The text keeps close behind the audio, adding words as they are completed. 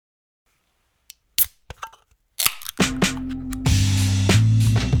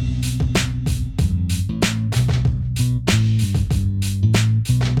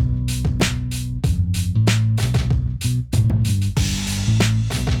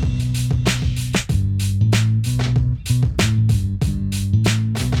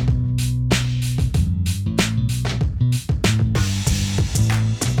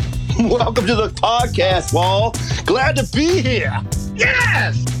Welcome to the podcast, Wall. Glad to be here.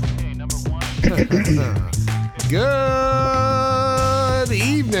 Yes! Okay, number one. Good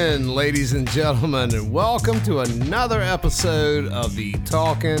evening, ladies and gentlemen, and welcome to another episode of the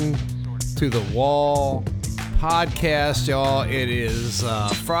Talking to the Wall podcast, y'all. It is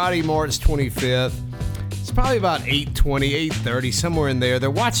Friday, March 25th. It's probably about 8:20, 8:30, somewhere in there.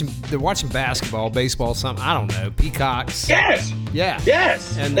 They're watching basketball, baseball, something. I don't know. Peacocks. Yes! Yeah.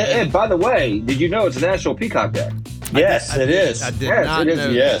 Yes! And by the way, did you know it's National Peacock Day? Yes, it is. I did Yes, not it is. know.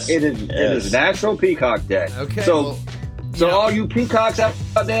 Yes. It is National Peacock Day. Okay. So yeah. all you peacocks out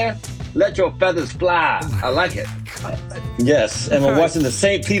there, let your feathers fly. I like it. Yes, and we're All right. watching the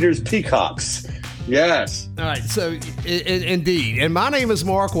St. Peter's Peacocks. Yes. All right, so indeed, and my name is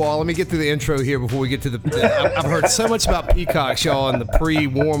Mark Wall. Let me get to the intro here before we get to the. I've heard so much about peacocks, y'all, in the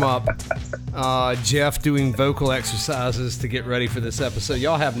pre-warm up. Jeff doing vocal exercises to get ready for this episode.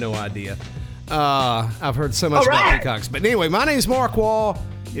 Y'all have no idea. I've heard so much about peacocks, but anyway, my name is Mark Wall.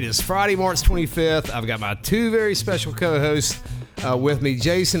 It is Friday, March 25th. I've got my two very special co-hosts with me,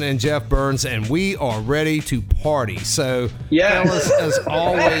 Jason and Jeff Burns, and we are ready to party. So, Yeah. fellas, as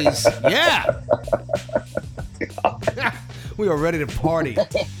always, yeah. We are ready to party.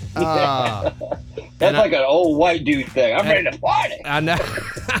 That's like an old white dude thing. I'm ready to party. I know.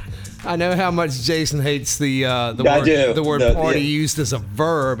 I know how much Jason hates the I word do. the word The- party yeah. used as a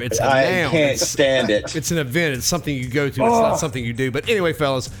verb. It's a I noun. can't It's- stand it. It's an event. It's something you go to. It's not something you do. But anyway,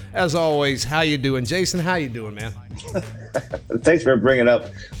 fellas, as always, how you doing? Jason, how you doing, man? Thanks for bringing up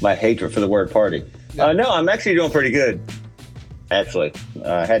my hatred for the word party. No, I'm actually doing pretty good. Actually,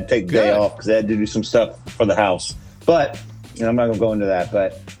 I had to take the day Good. off because I had to do some stuff for the house. But I'm not going to go into that.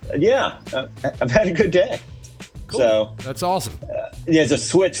 But yeah, I've had a good day. Cool. So That's awesome. yeah, it's a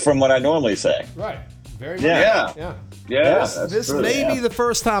switch from what I normally say. Right. Very much. Yeah. Yeah. Yes. that's This true, may yeah. be the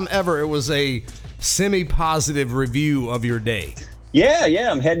first time ever it was a semi-positive review of your day. Yeah,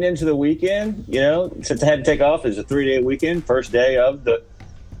 I'm heading into the weekend. Since I had to take off, it's a 3-day weekend. First day of the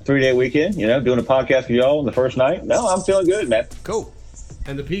 3-day weekend. Doing a podcast with y'all on the first night. No, I'm feeling good, man. Cool.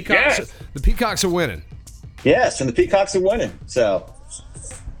 And the Peacocks are winning. Yes, and the Peacocks are winning. So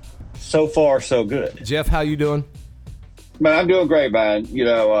far, so good. Jeff, how you doing? Man, I'm doing great, man.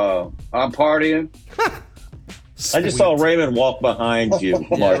 I'm partying. I just saw Raymond walk behind you,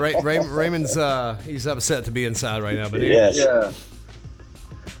 Yeah, Mark. Raymond's he's upset to be inside right now, but anyway. Yes. Yeah.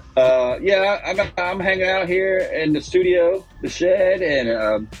 I'm hanging out here in the studio, the shed,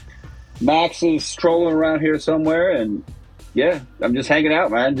 and Max is strolling around here somewhere, and yeah, I'm just hanging out,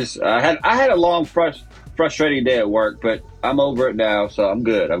 man. I had a long, frustrating day at work, but I'm over it now, so I'm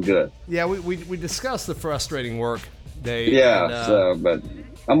good. Yeah, we discussed the frustrating work day. Yeah. and, But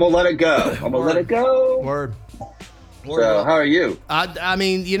I'm gonna let it go. word. So how are you? I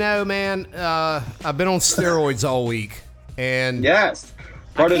mean, man, I've been on steroids all week, and Yes.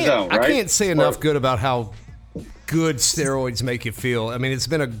 Cortisone, I right? can't say enough good about how good steroids make you feel. I mean, it's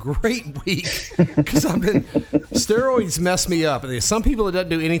been a great week because steroids mess me up. There's some people it doesn't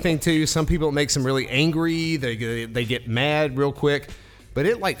do anything to. Some people it makes them really angry. They get mad real quick. But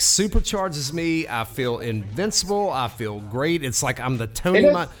it like supercharges me. I feel invincible. I feel great. It's like I'm the Tony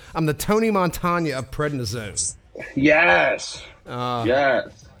Montana of prednisone. Yes.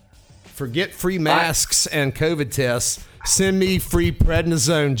 Yes. Forget free masks and COVID tests. Send me free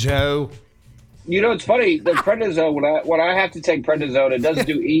prednisone, Joe. It's funny. The prednisone, when I have to take prednisone, it doesn't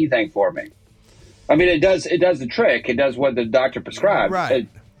do anything for me. I mean, it does the trick. It does what the doctor prescribes, Right.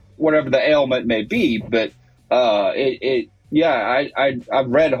 Whatever the ailment may be. But I've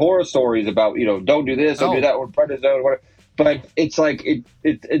read horror stories about don't do this, don't do that with prednisone, whatever. But it's like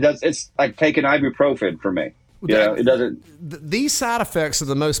it does. It's like taking ibuprofen for me. It doesn't. These side effects are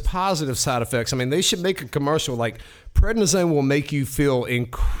the most positive side effects. I mean, they should make a commercial like prednisone will make you feel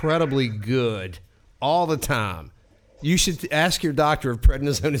incredibly good all the time. You should ask your doctor if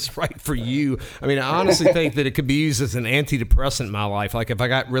prednisone is right for you. I mean, I honestly think that it could be used as an antidepressant in my life. Like if I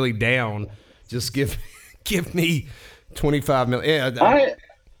got really down, just give me 25 million. I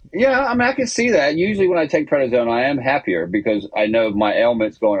can see that. Usually when I take prednisone, I am happier because I know my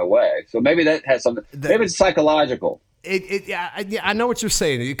ailment's going away. So maybe that has something. Maybe it's psychological. I know what you're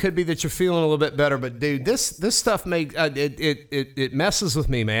saying. It could be that you're feeling a little bit better, but dude, this stuff it messes with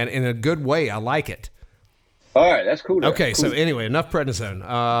me, man, in a good way. I like it. All right, that's cool. Okay, cool. so anyway, enough prednisone.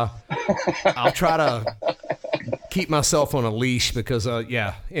 I'll try to keep myself on a leash because,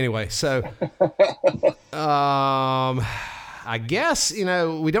 Anyway, so I guess,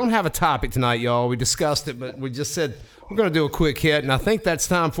 we don't have a topic tonight, y'all. We discussed it, but we just said we're going to do a quick hit, and I think that's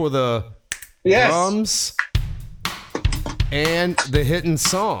time for the drums and the hitting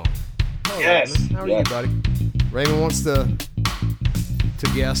song. Yes. Raymond. How are Yes. you, buddy? Raymond wants to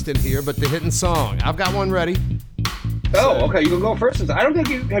guest in here, but the hidden song. I've got one ready. Oh, okay. You can go first. I don't think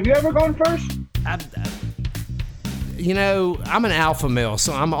you have you ever gone first? You know, I'm an alpha male,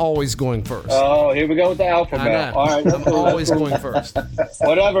 so I'm always going first. Oh, here we go with the alpha I male. know. All right, that's I'm cool. always going first.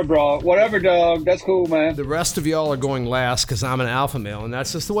 Whatever, bro. Whatever, dog. That's cool, man. The rest of y'all are going last because I'm an alpha male, and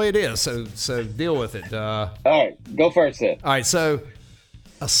that's just the way it is. So deal with it. All right, go first then. All right, so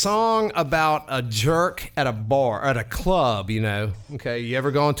a song about a jerk at a bar, at a club, you know. Okay, you ever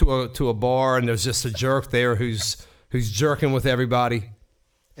gone to a bar and there's just a jerk there who's jerking with everybody?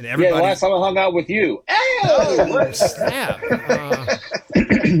 And Yeah, everybody the last time I hung out with you. Oh, snap.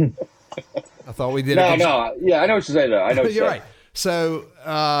 I thought we did it. No. Yeah, I know what you're saying, though. I know what You're you're right. So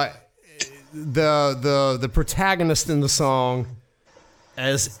the protagonist in the song,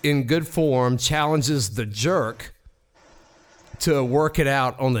 as in good form, challenges the jerk to work it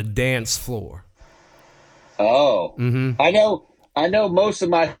out on the dance floor. Oh. Mm-hmm. I know most of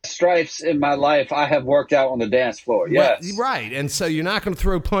my stripes in my life I have worked out on the dance floor. Yes. Right. And so you're not going to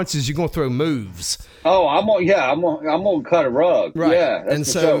throw punches, you're going to throw moves. Oh, I'm gonna cut a rug. Right. Yeah. That's And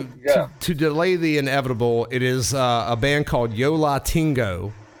for so sure. Yeah. to delay the inevitable, it is a band called Yo La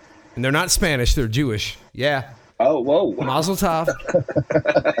Tingo. And they're not Spanish, they're Jewish. Yeah. Oh, whoa. Mazel tov.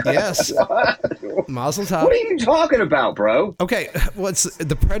 Yes. Mazel tov. What are you talking about, bro? Okay, what's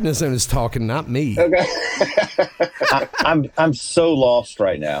the prednisone is talking, not me. Okay. I'm so lost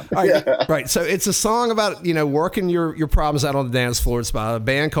right now. All right, right. So it's a song about, you know, working your problems out on the dance floor. It's by a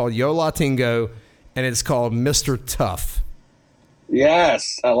band called Yo La Tingo, and it's called Mr. Tough.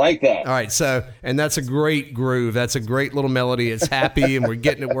 Yes, I like that. All right, so, and that's a great groove. That's a great little melody. It's happy, and we're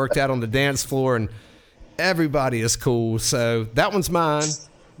getting it worked out on the dance floor, and everybody is cool. So that one's mine.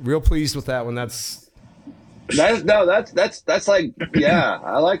 Real pleased with that one. That's That's like, yeah,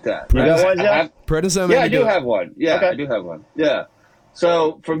 I like that. You got one, Jeff? prednisone. Yeah, made I me do it. have one. Yeah, Okay. I do have one. Yeah.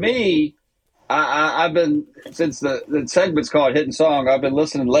 So for me, I've been, since the segment's called Hidden Song, I've been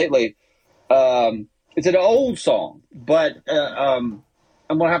listening lately. It's an old song, but I'm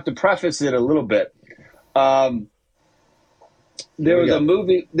gonna have to preface it a little bit. There was a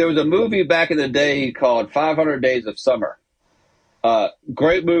movie back in the day called 500 Days of Summer.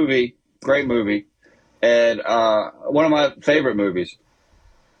 Great movie, and one of my favorite movies.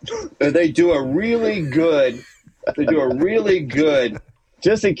 They do a really good.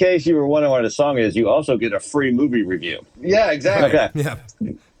 Just in case you were wondering what the song is, you also get a free movie review. Yeah, exactly. Okay. Yeah.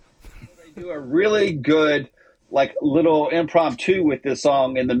 Do a really good, like, little impromptu with this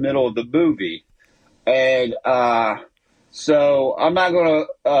song in the middle of the movie, and so I'm not going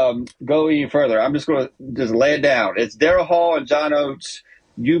to go any further. I'm just going to just lay it down. It's Daryl Hall and John Oates.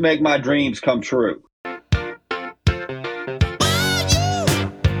 You make my dreams come true.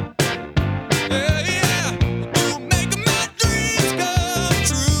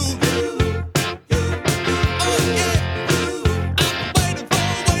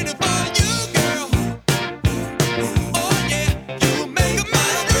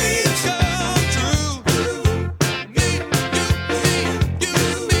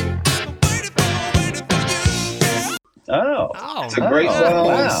 Oh, It's a great song.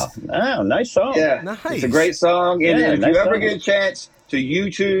 Wow. Oh, nice song. Yeah, Nice. It's a great song. And Yeah, if nice you ever song. get a chance to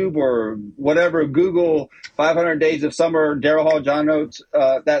YouTube or whatever, Google 500 Days of Summer, Daryl Hall, John Oates,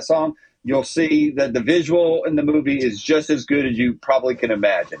 that song, you'll see that the visual in the movie is just as good as you probably can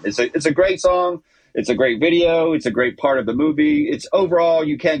imagine. It's a great song. It's a great video. It's a great part of the movie. It's overall,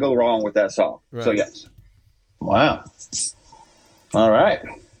 you can't go wrong with that song. Right. So, yes. Wow. All right.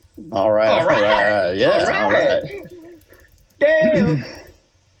 Yeah. All right. Damn.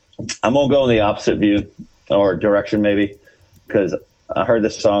 I'm gonna go in the opposite view or direction, maybe, because I heard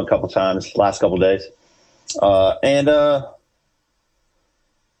this song a couple times last couple days, and I'm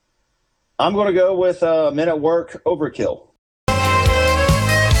gonna go with Men at Work, Overkill.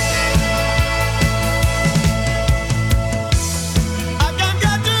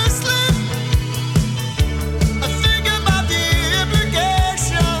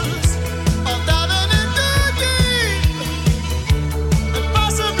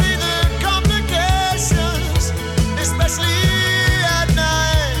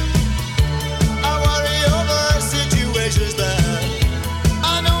 Situations that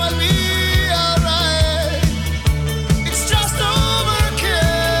I know I'll be alright. It's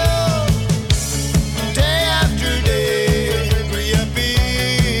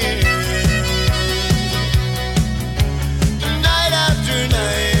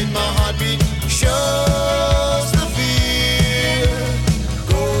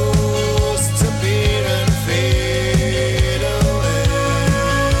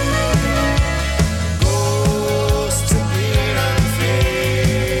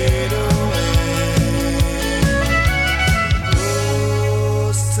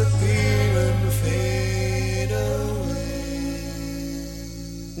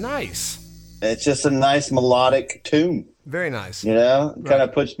it's just a nice melodic tune. Very nice. You know, kind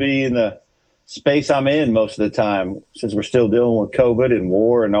of puts me in the space I'm in most of the time, since we're still dealing with COVID and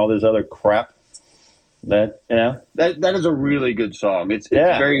war and all this other crap. That that is a really good song. It's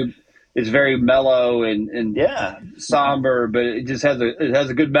Yeah. very mellow and yeah, somber, but it just has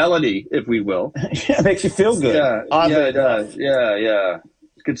a good melody, if we will. yeah, it makes you feel good. Yeah, Oddly yeah, it enough. does. Yeah.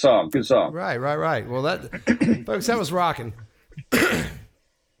 Good song. Right. Well, folks, that was rocking.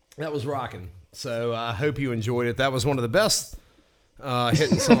 That was rocking. So I hope you enjoyed it. That was one of the best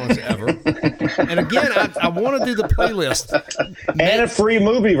hitting songs ever. And again, I want to do the playlist. And a free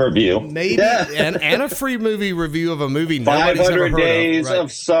movie review. Maybe and a free movie review of a movie nobody's ever 500 heard days of. Right.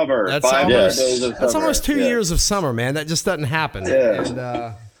 of summer. That's 500 almost, days of that's summer. almost 2 Yeah. years of summer, man. That just doesn't happen. Yeah.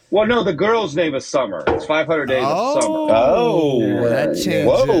 And, Well, no, the girl's name is Summer. It's 500 days of summer. Oh. that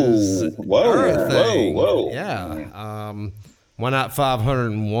changes Whoa. everything. Whoa. Yeah. Why not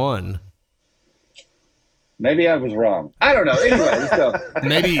 501? Maybe I was wrong. I don't know. Anyway, so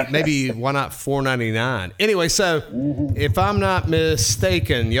Maybe why not 499? Anyway, so if I'm not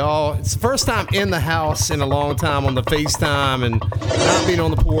mistaken, y'all, it's the first time in the house in a long time on the FaceTime and not being on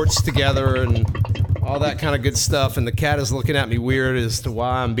the porch together and all that kind of good stuff. And the cat is looking at me weird as to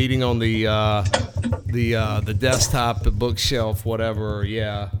why I'm beating on the desktop, the bookshelf, whatever.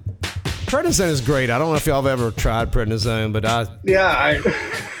 Yeah. Prednisone is great. I don't know if y'all have ever tried prednisone, but I've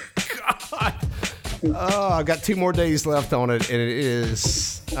got 2 more days left on it, and it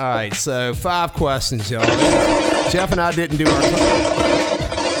is all right. So 5 questions, y'all. Jeff and I didn't do our.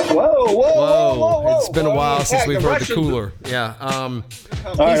 Whoa. It's been a while since we've heard the Russians cooler. Yeah. All right,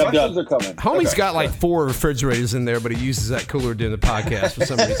 I'm Russians done. are coming. Homie's got like 4 refrigerators in there, but he uses that cooler during the podcast for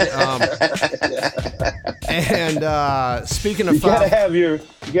some reason. And speaking of You gotta 5, have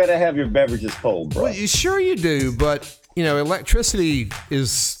your beverages cold, bro. well, you do, but electricity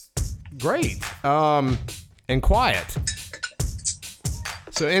is great and quiet.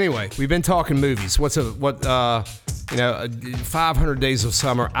 So anyway, we've been talking movies. 500 Days of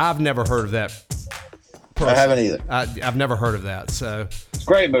Summer. I've never heard of that. I haven't either. I've never heard of that. So,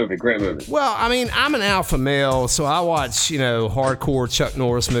 Great movie. well, I mean, I'm an alpha male, so I watch hardcore Chuck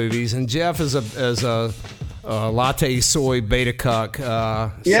Norris movies, and Jeff is a latte soy beta cuck.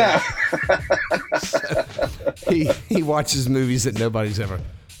 Yeah. He watches movies that nobody's ever.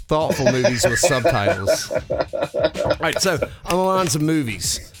 Thoughtful movies with subtitles. All right, so on the lines of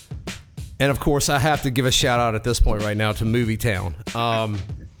movies, and of course, I have to give a shout out at this point right now to Movie Town.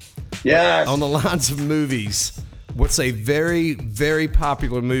 Yes. On the lines of movies, what's a very, very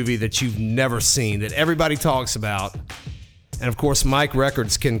popular movie that you've never seen that everybody talks about? And of course, Mike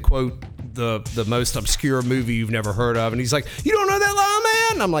Records can quote the most obscure movie you've never heard of, and he's like, "You don't know that line,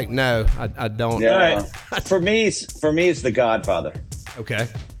 man?" I'm like, "No, I don't." Yeah. All right. For me, it's The Godfather. Okay,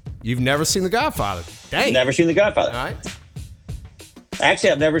 you've never seen The Godfather? Dang. Never seen The Godfather. All right.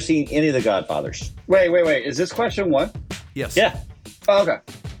 Actually, I've never seen any of The Godfathers. Wait. Is this question 1? Yes. Yeah. Oh, okay.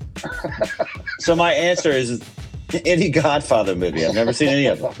 So my answer is any Godfather movie. I've never seen any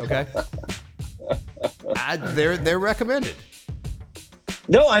of them. Okay. They're recommended.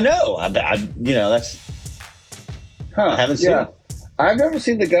 No, I know. That's. I haven't seen it. I've never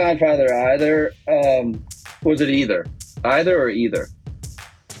seen The Godfather either. Was it either? Either or either?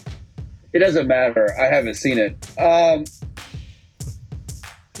 It doesn't matter. I haven't seen it. I'm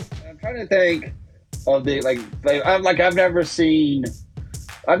trying to think of the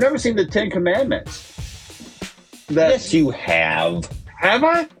I've never seen the 10 Commandments. Yes, you have. Have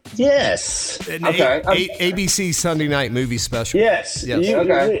I? Yes. An Okay. ABC Sunday Night Movie Special. Yes.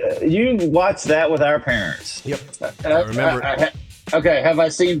 Yes. You watched that with our parents. Yep. I remember it. Okay. Have I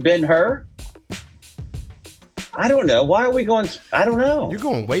seen Ben-Hur? I don't know. Why are we going? I don't know. You're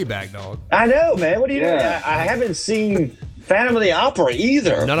going way back, dog. I know, man. What are you doing? Yeah. I haven't seen Phantom of the Opera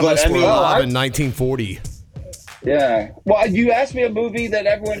either. None of us were alive in 1940. Yeah. Well, you asked me a movie that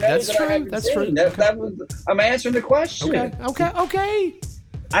everyone knows That's that true. I haven't That's seen. true. That was, I'm answering the question. Okay.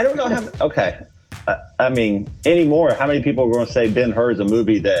 I don't know how. Okay. I mean, anymore, how many people are going to say Ben-Hur is a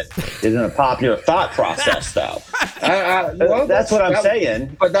movie that isn't a popular thought process, though? Well, that's what I'm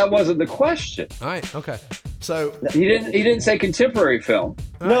saying. But that wasn't the question. All right. Okay. So He didn't say contemporary film.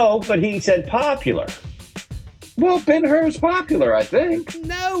 No, but he said popular. Well, Ben-Hur is popular, I think.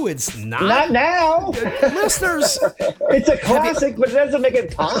 no, it's not. Not now. Listeners, It's a classic, but it doesn't make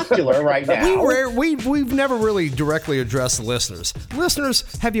it popular right now. we've never really directly addressed the listeners. Listeners,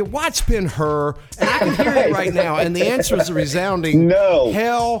 have you watched Ben-Hur? And I can hear it right now, and the answer is a resounding No.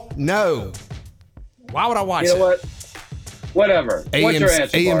 Hell no. Why would I watch You know it? what? Whatever. What's your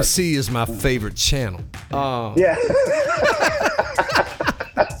answer, Mark? AMC is my favorite channel. Yeah.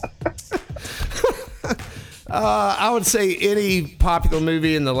 I would say any popular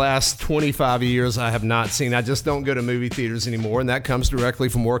movie in the last 25 years I have not seen. I just don't go to movie theaters anymore, and that comes directly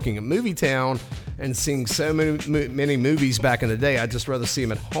from working at Movie Town and seeing so many movies back in the day. I'd just rather see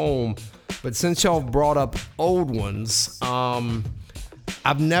them at home. But since y'all brought up old ones,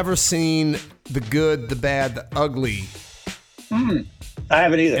 I've never seen The Good, the Bad, the Ugly. I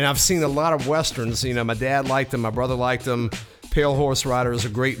haven't either. And I've seen a lot of Westerns. You know, my dad liked them. My brother liked them. Pale Horse Rider is a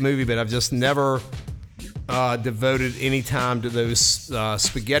great movie, but I've just never devoted any time to those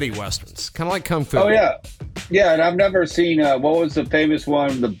spaghetti Westerns. Kind of like Kung Fu. Oh, yeah. Yeah, and I've never seen, what was the famous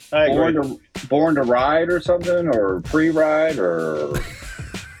one? Born to Ride or something? Or Pre-Ride? Or...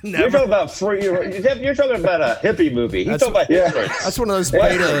 Never. You're talking about free. You're talking about a hippie movie. He's talking about hipsters. That's one of those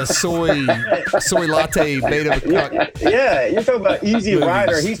beta soy latte beta. Yeah, you're talking about Easy Movies.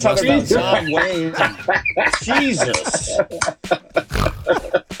 Rider. He's talking about John Wayne. Jesus.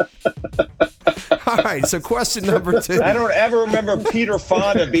 All right, so question number 2. I don't ever remember Peter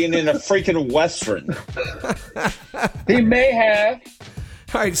Fonda being in a freaking Western. He may have.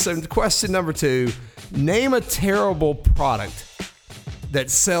 All right, so question number 2. Name a terrible product that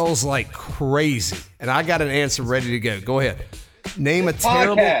sells like crazy. And I got an answer ready to go. Go ahead. Name a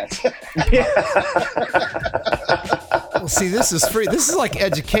terrible... Podcast. Well, see, this is free. This is like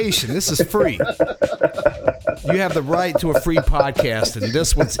education. This is free. You have the right to a free podcast, and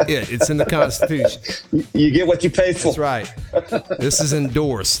this one's it. It's in the Constitution. You get what you pay for. That's right. This is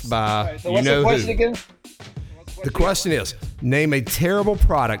endorsed by So you what's know the question who. again? The question is, name a terrible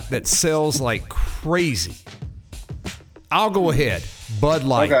product that sells like crazy. I'll go ahead. Bud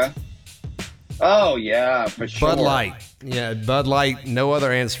Light. Okay. Oh, yeah, for sure. Bud Light. Yeah, Bud Light. No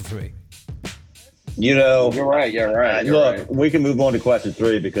other answer for me. You know, You're right. look, we can move on to question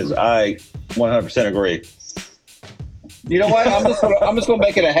 3 because I 100% agree. You know what? I'm just gonna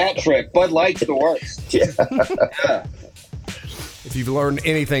make it a hat trick. Bud Light's the worst. Yeah. Yeah. If you've learned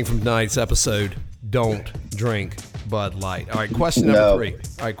anything from tonight's episode, don't drink Bud Light. All right, question number 3. All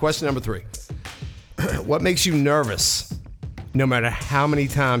right, question number 3. What makes you nervous no matter how many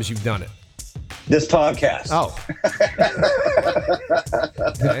times you've done it? This podcast. Oh.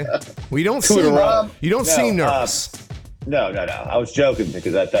 Okay. Well, you don't Two in a row. seem nervous. No. I was joking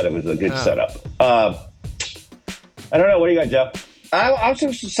because I thought it was a good setup. I don't know. What do you got, Jeff? I was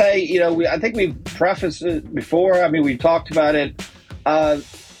just to say, you know, I think we've prefaced it before. I mean, we've talked about it.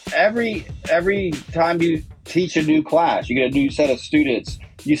 Every time you teach a new class, you get a new set of students,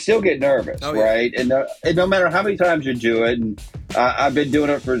 you still get nervous, right? And no matter how many times you do it, and I've been doing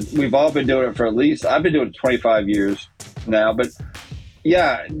it we've all been doing it for at least, I've been doing it 25 years now, but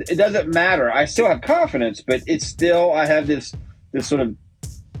yeah, it doesn't matter. I still have confidence, but it's still, I have this sort of,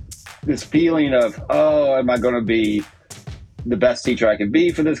 this feeling of, oh, am I going to be the best teacher I can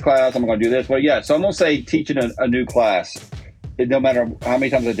be for this class? I'm going to do this. Well, yeah, so I'm going to say teaching a new class, no matter how many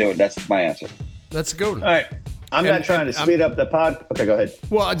times I do it, that's my answer. That's a good one. All right. I'm not trying to speed up the pod. Okay, go ahead.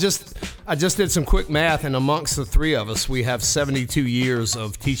 Well, I just did some quick math, and amongst the 3 of us, we have 72 years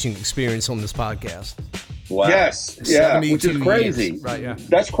of teaching experience on this podcast. Wow. Yes, yeah, which is 72 crazy. years. Right, yeah.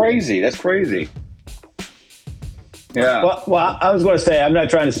 That's crazy. Yeah. Well, I was going to say I'm not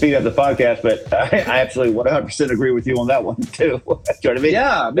trying to speed up the podcast, but I absolutely 100% agree with you on that one too. You know what I mean?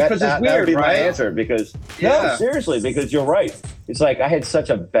 Yeah, because it's that weird, would be my right? answer. Because Yeah. no, seriously, because you're right. It's like I had such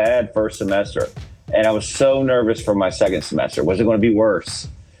a bad first semester, and I was so nervous for my second semester. Was it going to be worse?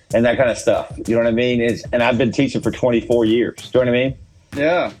 And that kind of stuff. You know what I mean? And I've been teaching for 24 years. Do you know what I mean?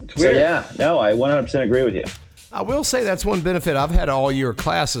 Yeah, it's So weird. yeah, no, I 100% agree with you. I will say that's one benefit. I've had all year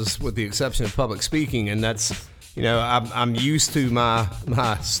classes with the exception of public speaking, and that's, you know, I'm used to my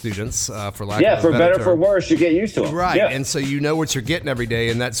students, for lack Yeah, of a for better term. for worse, you get used to them. Right, Yeah. and so you know what you're getting every day,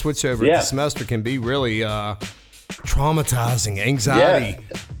 and that switch over Yeah. at the semester can be really traumatizing,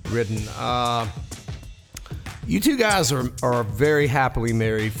 anxiety-ridden. You two guys are very happily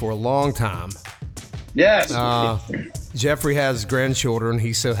married for a long time. Yes. Jeffrey has grandchildren.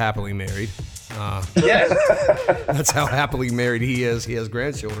 He's so happily married. Yes. That's how happily married he is. He has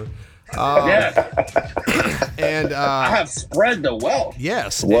grandchildren. Yeah. And I have spread the wealth.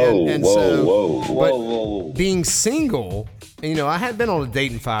 yes. Whoa, and whoa, so, whoa. But Whoa. being single, you know, I had been on a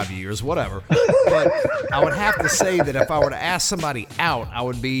date in 5 years, whatever. But I would have to say that if I were to ask somebody out, I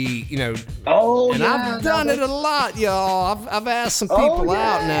would be, you know, Oh, and yeah. I've done it a lot, y'all. I've asked some people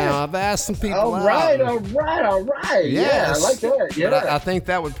out now. I've asked some people All out. right. Yeah, I Yes. like that. Yeah. But I think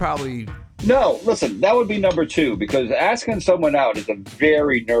that would probably. No, listen, that would be number 2 because asking someone out is a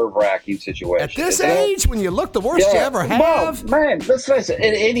very nerve-wracking situation. At this isn't it? age, when you look the worst you ever have. Well, man, let's face it.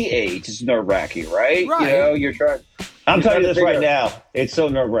 At any age, it's nerve-wracking, right? Right. You know, you're trying. I'm telling you this figure- right now. It's so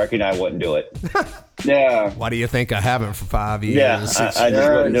nerve wracking. I wouldn't do it. Yeah. Why do you think I haven't for 5 years? Yeah, 6 I years? just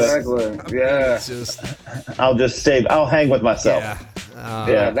Yeah, wouldn't do it. exactly. Yeah. It's just, I'll just stay. I'll hang with myself. yeah.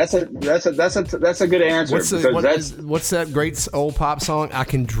 Yeah. That's a good answer. What's that great old pop song? I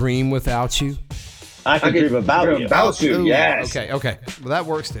Can Dream Without You. I can dream about you. About you, Ooh, yes. Okay. Well, that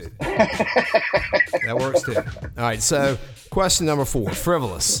works too. That works too. All right. So, question number 4,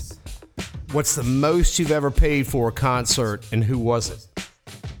 frivolous. What's the most you've ever paid for a concert, and who was it?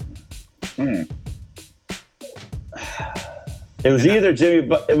 It was either Jimmy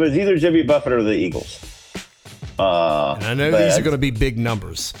Buffett or the Eagles. And I know these are going to be big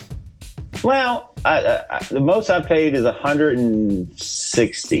numbers. Well, the most I paid is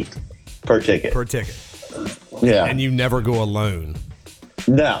 $160 per ticket. Per ticket. Yeah. And you never go alone.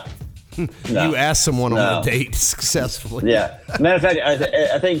 No. No. You ask someone on No. a date successfully. Yeah. Matter of fact,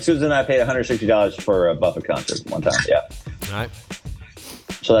 I think Susan and I paid $160 for a Buffett concert one time. Yeah. All right.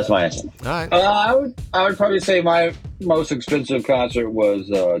 So that's my answer. All right. I would probably say my most expensive concert was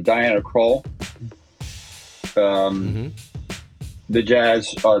Diana Krall, the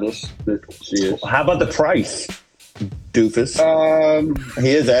jazz artist that she is. How about the price, doofus? He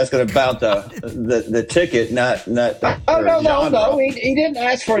is asking about the ticket, not. Oh no! genre. He didn't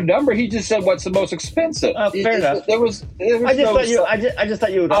ask for a number. He just said, "What's the most expensive?" Oh, fair enough. There was I just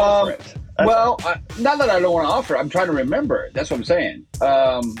thought you would offer it. Well, not that I don't want to offer. I'm trying to remember. That's what I'm saying.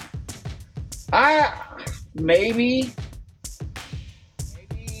 I maybe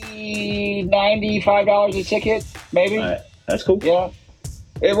 $95 a ticket. Maybe. All right. That's cool. Yeah.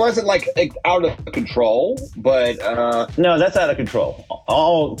 It wasn't like out of control, but No, that's out of control.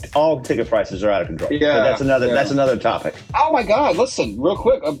 All ticket prices are out of control. Yeah, But that's another topic. oh my God! Listen, real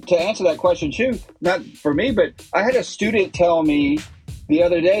quick to answer that question too. Not for me, but I had a student tell me the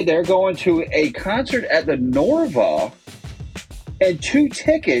other day they're going to a concert at the Norva, and 2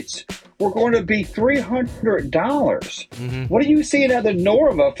 tickets were going to be $300. What are you seeing at the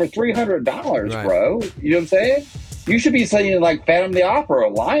Norva for $300, Right. bro? You know what I'm saying? You should be seeing like Phantom of the Opera,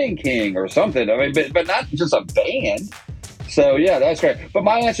 or Lion King, or something. I mean, but not just a band. So yeah, that's great. But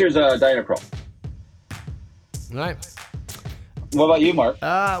my answer is Diana Krall. All right. What about you, Mark?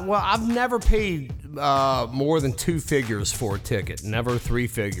 Well, I've never paid more than 2 figures for a ticket. Never 3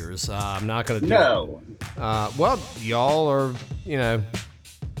 figures. I'm not going to do No. it. Well, y'all are,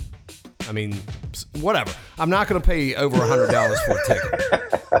 I mean, whatever. I'm not going to pay over $100 for a ticket.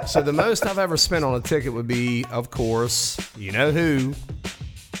 So the most I've ever spent on a ticket would be, of course, you know who.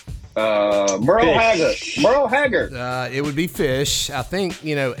 Merle Haggard. Merle Haggard. It would be Fish. I think,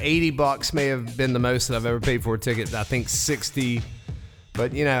 $80 may have been the most that I've ever paid for a ticket. I think 60.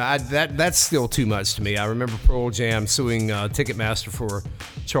 But, that's still too much to me. I remember Pearl Jam suing Ticketmaster for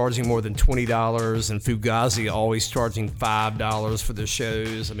charging more than $20, and Fugazi always charging $5 for their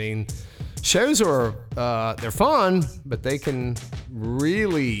shows. I mean, shows are, they're fun, but they can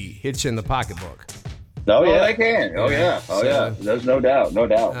really hit you in the pocketbook. Oh, Oh, yeah. they can. Oh, yeah. Oh, So- yeah. There's no doubt. No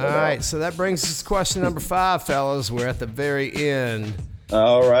doubt. All right, so that brings us to question number 5, fellas. We're at the very end.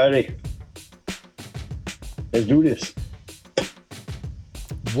 All righty. Let's do this.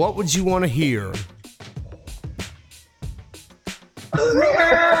 What would you want to hear?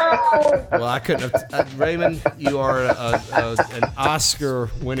 Well, I couldn't have. Raymond, you are an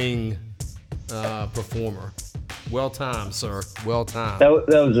Oscar-winning performer. Well timed, sir. Well timed. That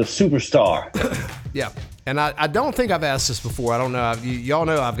was a superstar. Yeah, and I don't think I've asked this before. I don't know. Y'all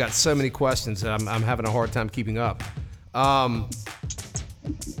know I've got so many questions that I'm having a hard time keeping up.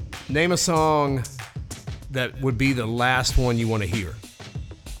 Name a song that would be the last one you want to hear.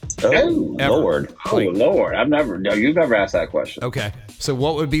 Oh, Ever. Lord. Oh, Lord. You've never asked that question. Okay, so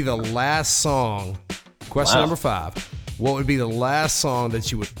what would be the last song? Question Wow. number 5. What would be the last song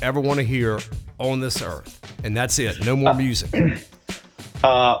that you would ever want to hear on this earth? And that's it. No more music.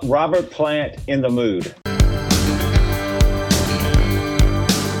 Robert Plant, In the Mood.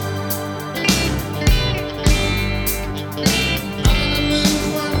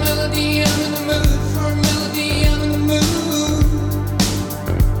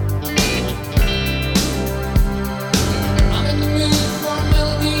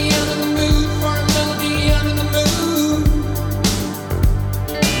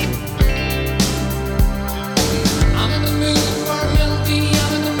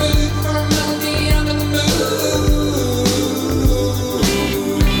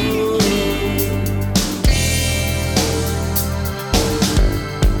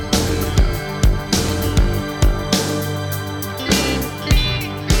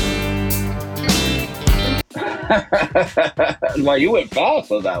 Well, you went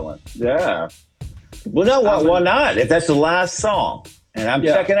fast on that one. Yeah. Well, no, why not? If that's the last song, and I'm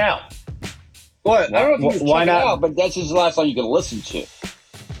checking out. Well, I don't know if you Why check it not? out, but that's just the last song you can listen to.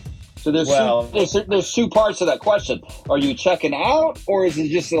 So there's there's two parts to that question. Are you checking out, or is it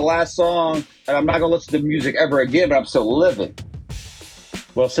just the last song, and I'm not going to listen to music ever again, but I'm still living?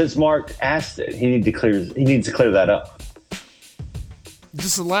 Well, since Mark asked it, he needs to clear that up. This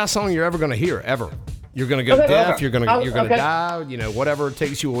is the last song you're ever going to hear, ever. You're going to go deaf. You're going to die. You know, whatever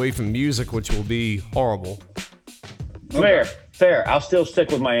takes you away from music, which will be horrible. Fair. I'll still stick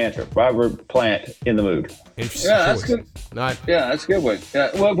with my answer. Robert Plant, In the Mood. Interesting That's choice. good. Not, Yeah, that's a good one.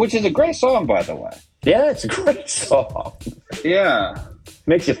 Yeah, well, which is a great song, by the way. Yeah, it's a great song. Yeah.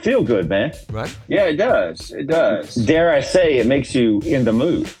 Makes you feel good, man. right? Yeah, it does. It does. Dare I say, it makes you in the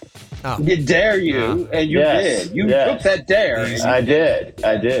mood. Oh, You dare you, and you Yes, did. You yes. took that dare. and I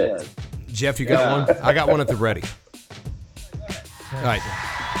did. Jeff, you got one? I got one at the ready. All right.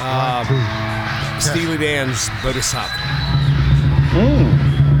 Steely Dan's Bodhisattva. We'll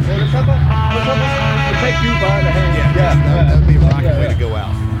take you by the hand. That'd be a rocking way to go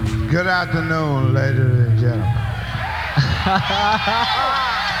out. Good afternoon, ladies and gentlemen.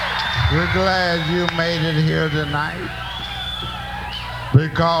 We're glad you made it here tonight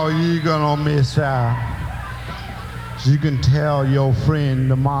because you're gonna miss out. You can tell your friend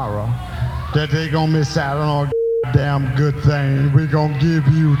tomorrow that they're gonna miss out on a damn good thing we're gonna give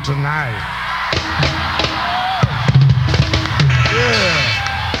you tonight.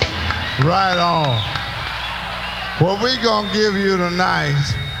 Yeah, right on. What we're gonna give you tonight,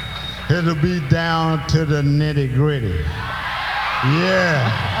 it'll be down to the nitty gritty.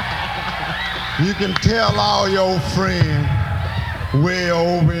 Yeah. You can tell all your friends way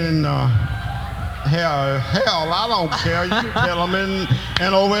over in hell, I don't care. You can tell them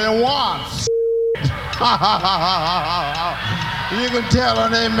in over in Watts. You can tell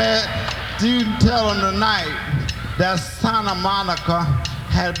them you can tell them tonight that Santa Monica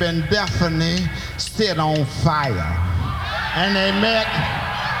had been definitely set on fire. And they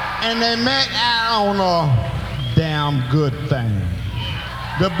met out on a damn good thing.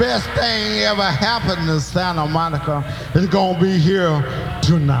 The best thing ever happened to Santa Monica is gonna be here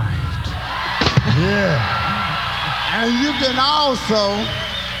tonight. Yeah. And you can also,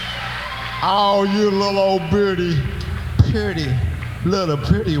 all you little old pretty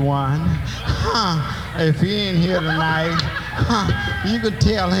one, if he ain't here tonight, you can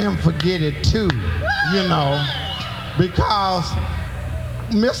tell him forget it too, you know, because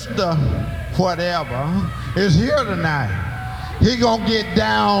Mr. Whatever is here tonight. He gonna get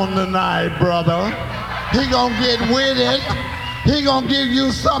down tonight, brother. He gonna get with it. He gonna give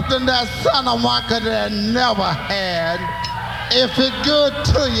you something that Santa Monica that never had. If it's good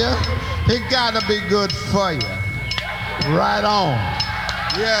to you, it gotta be good for you. Right on.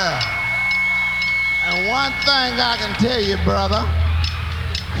 Yeah. And one thing I can tell you, brother,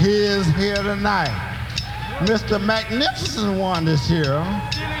 he is here tonight. Mr. Magnificent One is here.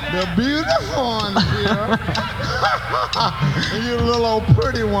 The beautiful one is here. And you little old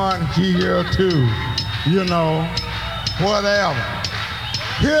pretty one, he here too. You know, whatever.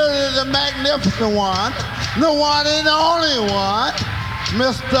 Here is the magnificent one, the one and only one,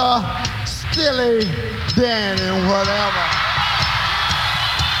 Mr. Steely Dan and whatever.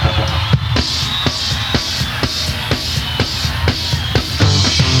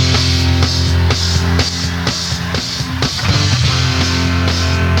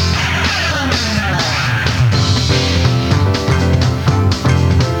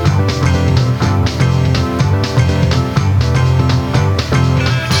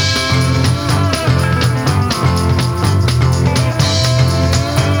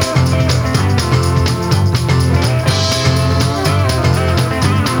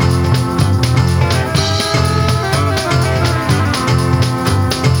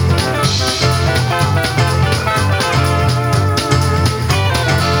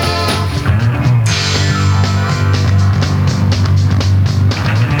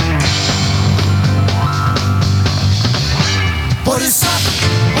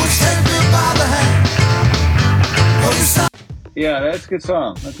 Yeah, that's a good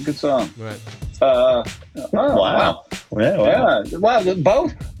song. That's a good song. Right. Wow. Wow. Yeah, wow. Yeah. Wow.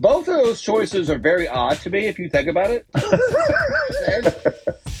 Both of those choices are very odd to me if you think about it.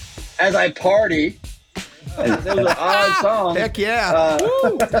 As I party, those are odd songs. Heck yeah.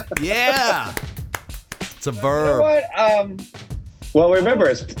 Woo. Yeah. It's a You know verb. what? Well, remember,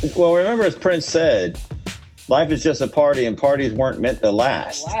 as Prince said, life is just a party, and parties weren't meant to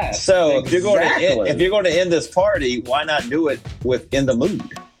last. So Exactly. if you're going to end this party, why not do it with In the Mood?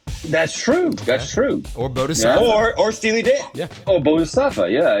 That's true. That's true. Or Bodhisattva. Yeah. Or Steely Dan. Yeah. Oh, Bodhisattva.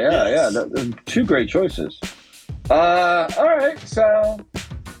 Yeah. Yes. Two great choices. All right. So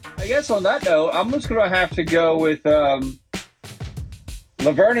I guess on that note, I'm just going to have to go with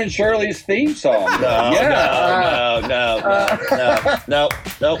Laverne and Shirley's theme song. No.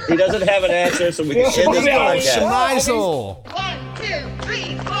 He doesn't have an answer, so we can end this podcast. Schmeisel. 1, 2,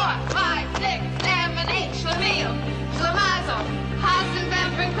 3, 4, 5, 6, 7, 8, Schlemiel, Schlemazel,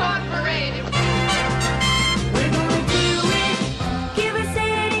 Hassendampf Incorporated. We're gonna do it. Give us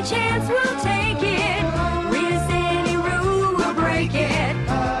any chance, we'll take it. Risk any rule, we'll break it.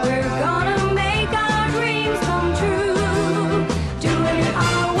 We're gonna make our dreams come true. Doing it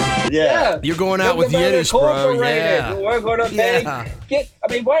our way. Yeah. You're going out with Laverne Yiddish, bro. Incorporated. Yeah. We're going to make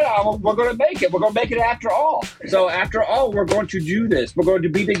we're going to make it. We're going to make it after all. So after all, we're going to do this. We're going to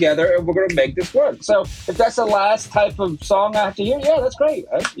be together, and we're going to make this work. So if that's the last type of song I have to hear, yeah, that's great.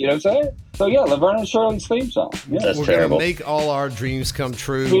 You know what I'm saying? So yeah, Laverne and Shirley's theme song. Yeah. That's We're terrible. going to make all our dreams come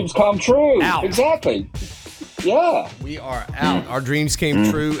true. Dreams come true. Out. Exactly. Yeah. We are out. Our dreams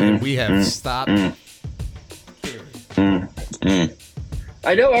came true, and we have stopped caring.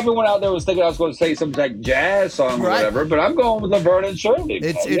 I know everyone out there was thinking I was going to say something like jazz song or Right. whatever, but I'm going with Laverne and Shirley.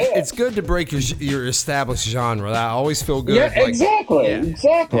 It's good to break your established genre. I always feel good. Yeah, like, exactly. yeah.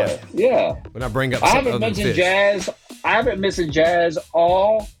 Exactly. Yeah. when I bring up I some haven't other mentioned fish. jazz. I haven't mentioned jazz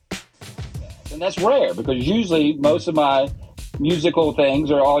all, and that's rare because usually most of my musical things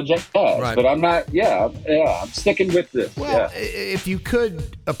are all jazz. Right. But I'm not. Yeah, I'm sticking with this. Well, yeah. if you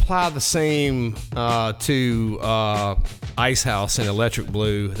could apply the same to Ice House and Electric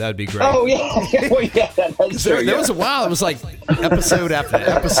Blue, that'd be great. Oh yeah. Well, yeah. That's true. There was a while it was like episode after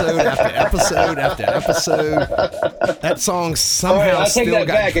episode after episode after episode. That song All right, somehow I take still that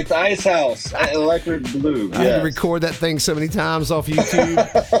got. back. It's Ice House, Electric Blue. I had Yes. to record that thing so many times off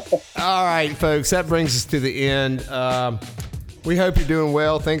YouTube. All right, folks, that brings us to the end. We hope you're doing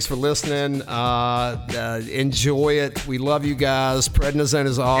well. Thanks for listening. Enjoy it. We love you guys. Prednisone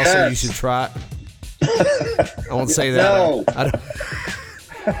is awesome. Yes. You should try it. I won't say that. No. I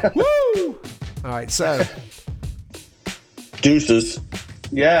don't. Woo! All right, so Deuces.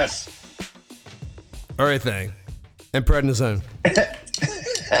 Yes. everything and prednisone.